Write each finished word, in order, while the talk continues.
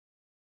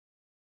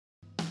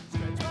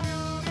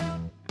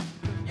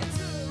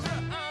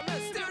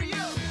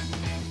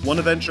Want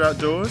to venture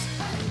outdoors?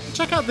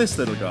 Check out this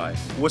little guy,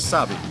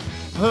 Wasabi.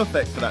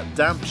 Perfect for that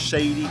damp,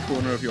 shady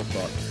corner of your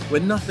plot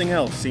where nothing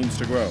else seems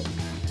to grow.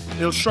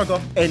 He'll shrug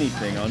off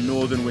anything our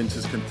northern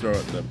winters can throw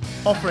at them,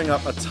 offering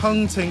up a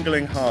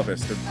tongue-tingling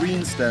harvest of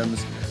green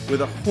stems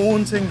with a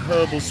haunting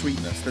herbal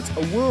sweetness that's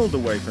a world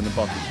away from the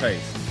bottled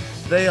paste.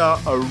 They are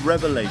a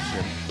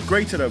revelation,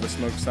 grated over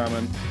smoked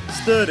salmon,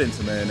 stirred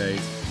into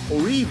mayonnaise,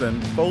 or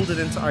even folded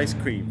into ice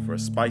cream for a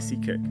spicy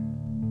kick.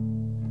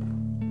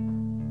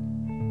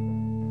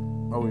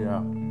 Oh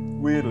yeah,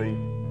 weirdly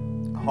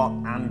hot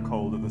and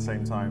cold at the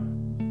same time.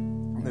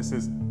 This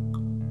is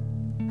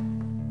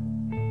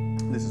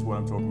what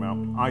I'm talking about.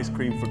 Ice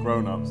cream for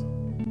grown-ups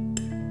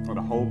and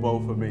a whole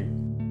bowl for me.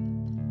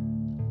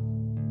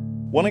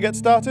 Want to get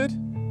started?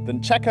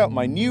 Then check out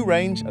my new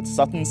range at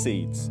Suttons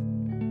Seeds.